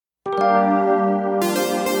Hey,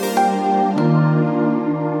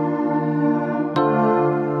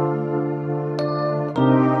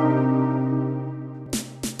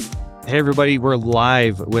 everybody, we're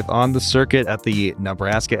live with On the Circuit at the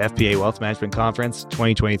Nebraska FPA Wealth Management Conference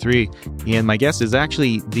 2023. And my guest is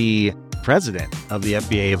actually the president of the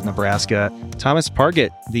FPA of Nebraska, Thomas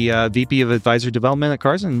Pargett, the VP of Advisor Development at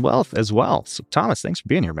Carson Wealth as well. So, Thomas, thanks for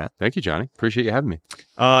being here, man. Thank you, Johnny. Appreciate you having me.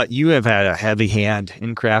 You have had a heavy hand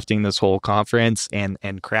in crafting this whole conference and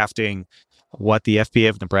crafting what the FPA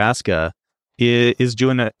of Nebraska is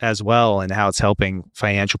doing as well and how it's helping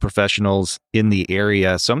financial professionals in the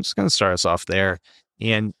area. So I'm just going to start us off there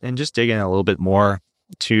and just dig in a little bit more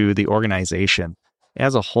to the organization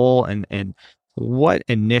as a whole and what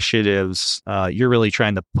initiatives you're really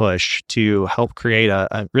trying to push to help create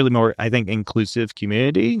a really more, I think, inclusive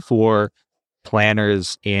community for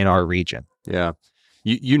planners in our region. Yeah,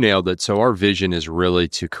 you nailed it. So our vision is really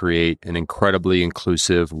to create an incredibly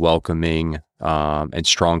inclusive, welcoming, and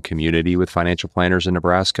strong community with financial planners in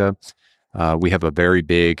Nebraska. We have a very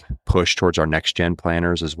big push towards our next gen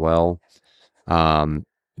planners as well.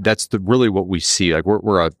 That's really what we see. Like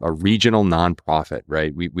we're a regional nonprofit,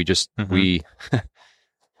 right? We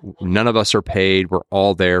none of us are paid. We're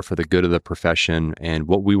all there for the good of the profession, and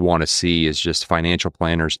what we want to see is just financial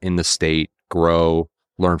planners in the state grow,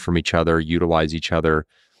 learn from each other, utilize each other.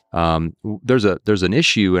 There's an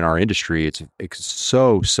issue in our industry. It's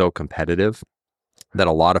so competitive that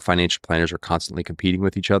a lot of financial planners are constantly competing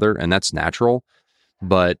with each other, and that's natural.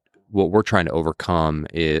 But what we're trying to overcome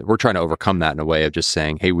that in a way of just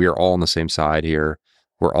saying, hey, we are all on the same side here.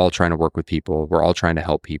 We're all trying to work with people. We're all trying to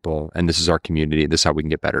help people. And this is our community. And this is how we can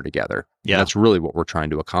get better together. Yeah. And that's really what we're trying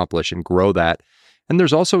to accomplish and grow that. And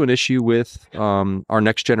there's also an issue with our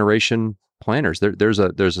next generation planners. There's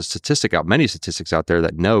a statistic many statistics out there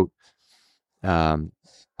that note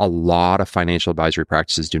a lot of financial advisory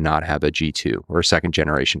practices do not have a G2 or a second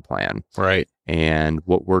generation plan. Right. And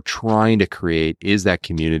what we're trying to create is that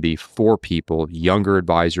community for people, younger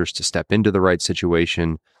advisors to step into the right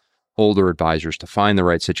situation, older advisors to find the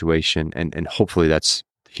right situation. And hopefully that's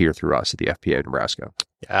here through us at the FPA of Nebraska.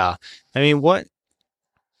 Yeah. I mean, what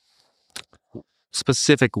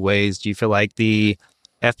specific ways do you feel like the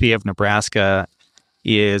FPA of Nebraska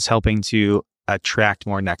is helping to attract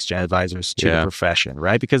more next-gen advisors to the profession,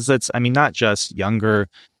 right? Because that's, I mean, not just younger,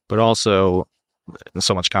 but also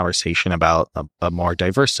so much conversation about a more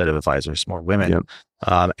diverse set of advisors, more women.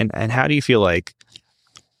 Yep. And how do you feel like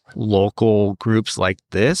local groups like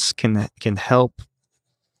this can help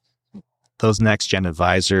those next-gen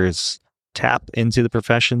advisors tap into the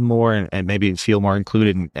profession more and maybe feel more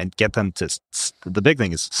included and get them to, the big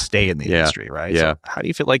thing is stay in the industry, right? Yeah. So how do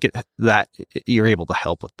you feel like that you're able to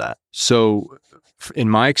help with that? So in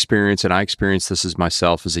my experience, and I experienced this as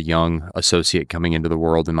myself as a young associate coming into the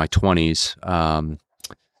world in my 20s,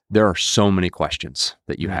 there are so many questions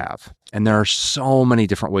that you have, and there are so many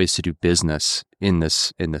different ways to do business in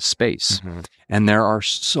this space. Mm-hmm. And there are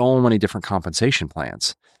so many different compensation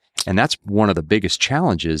plans. And that's one of the biggest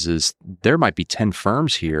challenges is there might be 10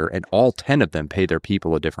 firms here and all 10 of them pay their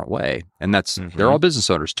people a different way. And that's, they're all business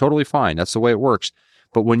owners, totally fine. That's the way it works.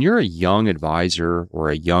 But when you're a young advisor or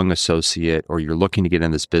a young associate, or you're looking to get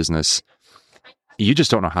in this business, you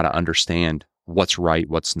just don't know how to understand what's right,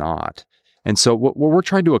 what's not. And so what we're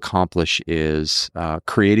trying to accomplish is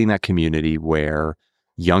creating that community where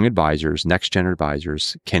young advisors, next-gen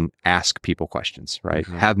advisors can ask people questions, right?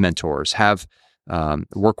 Mm-hmm. Have mentors,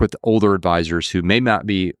 work with older advisors who may not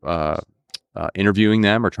be interviewing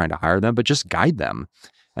them or trying to hire them, but just guide them.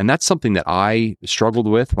 And that's something that I struggled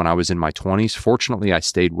with when I was in my 20s. Fortunately, I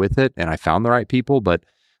stayed with it and I found the right people, but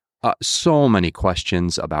so many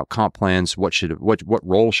questions about comp plans. What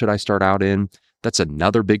role should I start out in? That's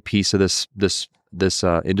another big piece of this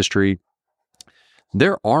industry.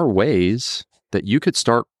 There are ways that you could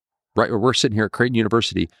start right where we're sitting here at Creighton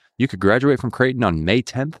University. You could graduate from Creighton on May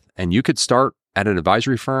 10th, and you could start at an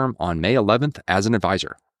advisory firm on May 11th as an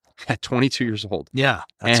advisor at 22 years old. Yeah,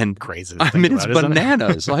 that's crazy. I mean, it's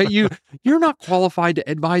bananas. Like you're not qualified to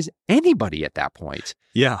advise anybody at that point.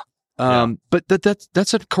 Yeah. But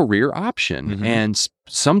that's a career option, mm-hmm. and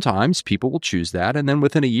sometimes people will choose that, and then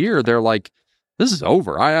within a year they're like, "This is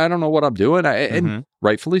over. I don't know what I'm doing," and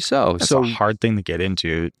rightfully so. That's a hard thing to get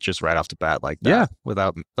into just right off the bat, like that. Yeah,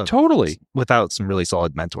 without some really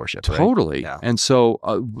solid mentorship. Totally. Right? Yeah. And so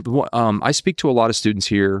I speak to a lot of students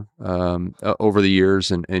here over the years,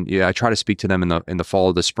 and I try to speak to them in the fall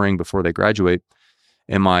of the spring before they graduate.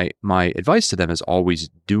 And my advice to them is always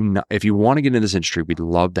if you want to get into this industry, we'd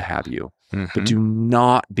love to have you, but do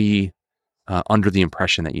not be under the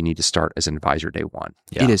impression that you need to start as an advisor day one.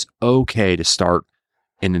 Yeah. It is okay to start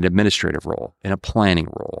in an administrative role, in a planning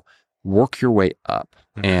role, work your way up.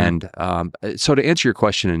 And so to answer your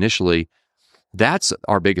question initially, that's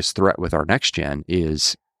our biggest threat with our next gen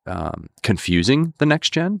is confusing the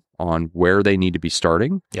next gen on where they need to be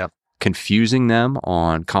starting, confusing them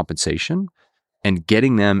on compensation, and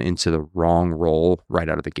getting them into the wrong role right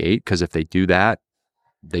out of the gate. Because if they do that,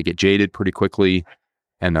 they get jaded pretty quickly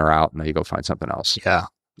and they're out and they go find something else. Yeah.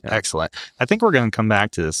 Excellent. I think we're going to come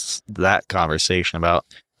back to that conversation about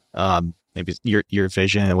maybe your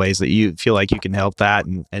vision and ways that you feel like you can help that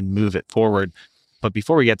and move it forward. But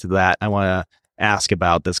before we get to that, I want to ask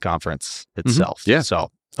about this conference itself. Yeah. So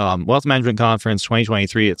Wealth Management Conference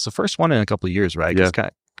 2023, it's the first one in a couple of years, right? It's kind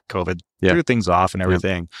of COVID threw things off and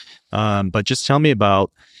everything. But just tell me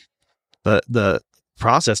about the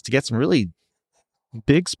process to get some really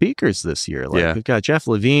big speakers this year. Like we've got Jeff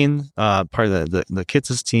Levine, part of the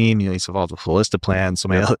Kitts' team. He's involved with Holistic Plan.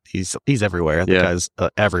 He's everywhere. The guy's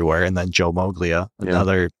everywhere. And then Joe Moglia,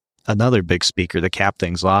 another big speaker to cap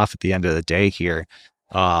things off at the end of the day here.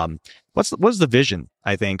 What's the vision,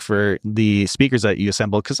 I think, for the speakers that you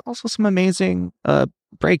assembled? Because also some amazing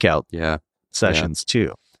breakout sessions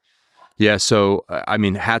too. Yeah. So, I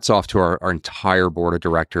mean, hats off to our entire board of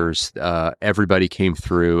directors. Everybody came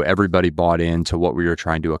through. Everybody bought into what we were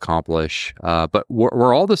trying to accomplish. But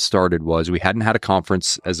where all this started was we hadn't had a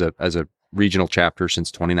conference as a regional chapter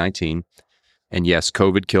since 2019. And yes,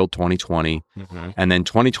 COVID killed 2020. And then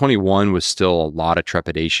 2021 was still a lot of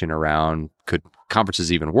trepidation around, could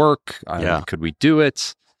conferences even work? Could we do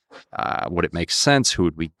it? Would it make sense? Who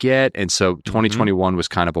would we get? And so 2021 was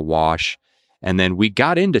kind of a wash. And then we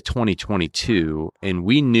got into 2022 and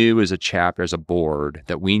we knew as a chapter, as a board,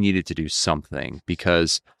 that we needed to do something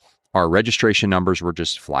because our registration numbers were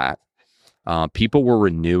just flat. People were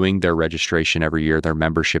renewing their registration every year, their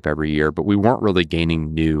membership every year, but we weren't really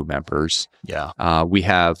gaining new members. We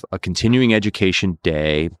have a continuing education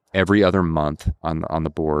day every other month on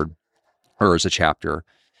the board or as a chapter.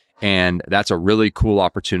 And that's a really cool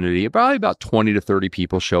opportunity. Probably about 20 to 30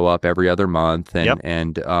 people show up every other month.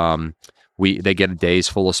 And they get a days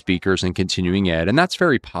full of speakers and continuing ed, and that's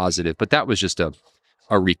very positive. But that was just a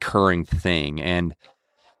recurring thing, and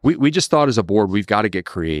we just thought as a board we've got to get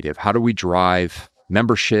creative. How do we drive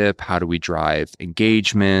membership? How do we drive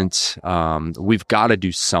engagement? We've got to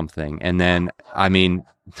do something. And then, I mean,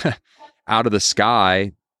 out of the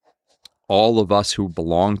sky, all of us who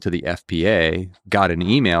belong to the FPA got an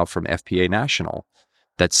email from FPA National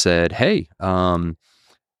that said, "Hey."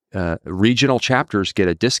 Regional chapters get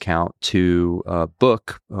a discount to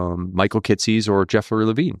book Michael Kitces or Jeffrey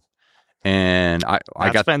Levine. And I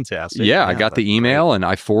got fantastic. I got the email great. And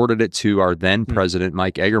I forwarded it to our then president,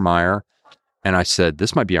 Mike Eggermeyer. And I said,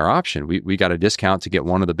 this might be our option. We got a discount to get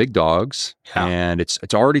one of the big dogs. And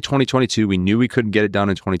it's already 2022. We knew we couldn't get it done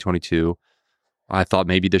in 2022. I thought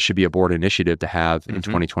maybe this should be a board initiative to have in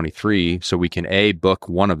 2023 so we can A, book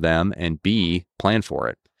one of them, and B, plan for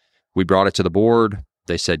it. We brought it to the board.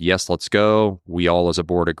 They said, yes, let's go. We all as a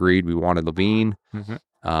board agreed we wanted Levine.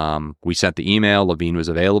 We sent the email. Levine was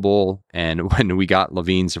available. And when we got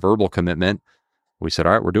Levine's verbal commitment, we said,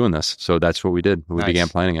 all right, we're doing this. So that's what we did. We began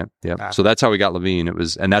planning it. So that's how we got Levine.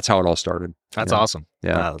 And that's how it all started. That's awesome.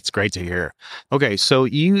 That's great to hear. Okay. So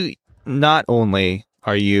you, not only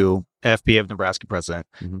are you FPA of Nebraska president,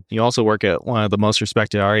 you also work at one of the most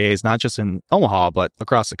respected REAs, not just in Omaha, but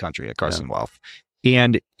across the country at Carson Wealth.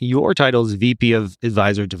 And your title is VP of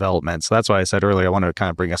Advisor Development. So that's why I said earlier, I want to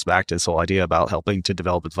kind of bring us back to this whole idea about helping to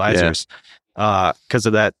develop advisors because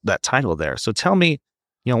of that title there. So tell me,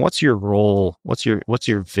 what's your role? What's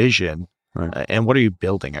your vision? Right. And what are you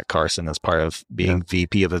building at Carson as part of being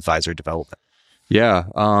VP of Advisor Development?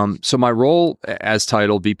 So my role as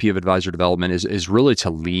titled VP of Advisor Development is really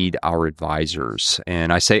to lead our advisors.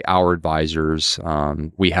 And I say our advisors,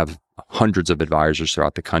 we have hundreds of advisors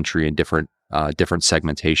throughout the country in different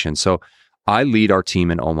segmentation. So I lead our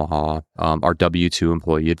team in Omaha, our W-2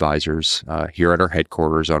 employee advisors here at our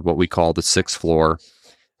headquarters on what we call the 6th floor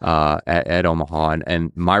at Omaha.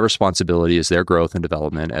 And my responsibility is their growth and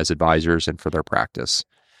development as advisors and for their practice.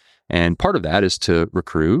 And part of that is to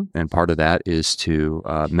recruit, and part of that is to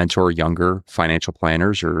mentor younger financial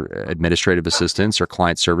planners or administrative assistants or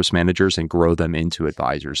client service managers and grow them into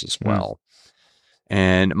advisors as well.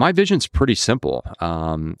 And my vision's pretty simple.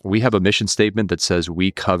 We have a mission statement that says we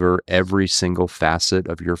cover every single facet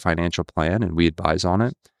of your financial plan and we advise on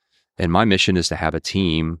it. And my mission is to have a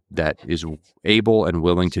team that is able and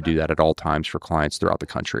willing to do that at all times for clients throughout the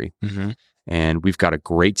country. And we've got a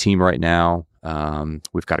great team right now.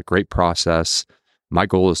 We've got a great process. My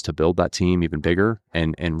goal is to build that team even bigger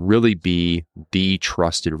and really be the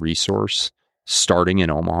trusted resource, starting in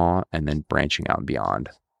Omaha and then branching out and beyond.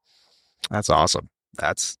 That's awesome.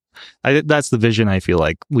 That's the vision I feel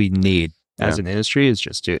like we need as an industry, is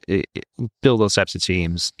just to build those types of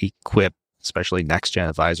teams, equip especially next gen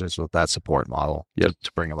advisors with that support model to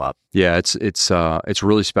bring them up. Yeah, it's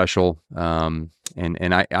really special. And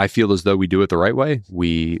I feel as though we do it the right way.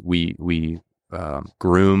 We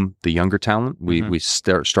groom the younger talent. We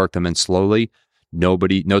start them in slowly. No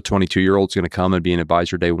 22-year-old's going to come and be an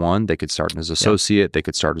advisor day one. They could start as an associate. They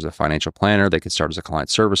could start as a financial planner. They could start as a client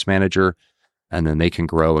service manager, and then they can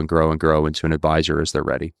grow and grow and grow into an advisor as they're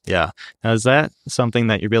ready. Yeah. Now, is that something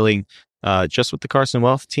that you're building just with the Carson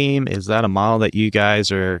Wealth team? Is that a model that you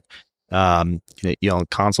guys are,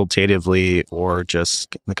 consultatively, or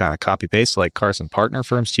just kind of copy paste like Carson partner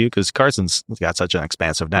firms too? Because Carson's got such an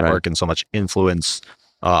expansive network and so much influence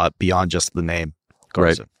beyond just the name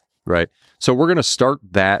Carson. Right. So we're going to start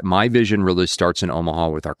that. My vision really starts in Omaha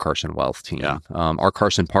with our Carson Wealth team. Yeah. Our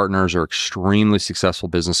Carson partners are extremely successful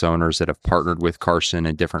business owners that have partnered with Carson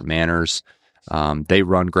in different manners. They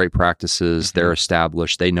run great practices. They're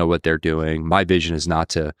established. They know what they're doing. My vision is not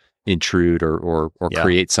to intrude or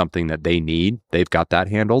create something that they need. They've got that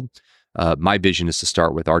handled. My vision is to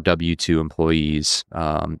start with our W-2 employees.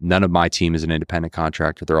 None of my team is an independent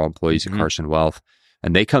contractor. They're all employees of Carson Wealth.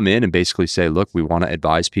 And they come in and basically say, look, we want to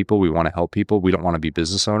advise people. We want to help people. We don't want to be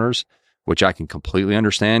business owners, which I can completely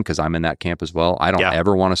understand because I'm in that camp as well. I don't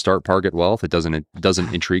ever want to start Pargett Wealth. It doesn't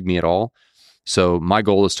intrigue me at all. So my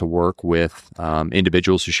goal is to work with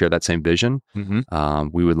individuals who share that same vision.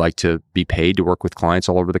 We would like to be paid to work with clients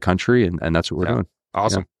all over the country, and that's what we're doing.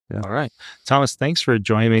 Awesome. Yeah. All right. Thomas, thanks for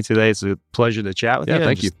joining me today. It's a pleasure to chat with you.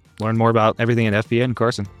 Thank you. Learn more about everything at FBA and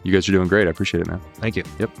Carson. You guys are doing great. I appreciate it, man. Thank you.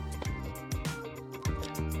 Yep.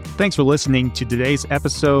 Thanks for listening to today's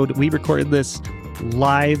episode. We recorded this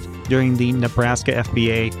live during the Nebraska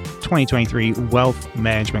FBA 2023 Wealth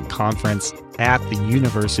Management Conference at the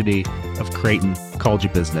University of Creighton College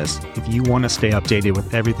of Business. If you want to stay updated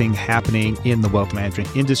with everything happening in the wealth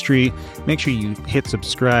management industry, make sure you hit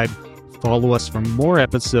subscribe. Follow us for more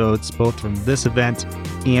episodes, both from this event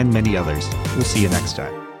and many others. We'll see you next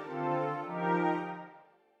time.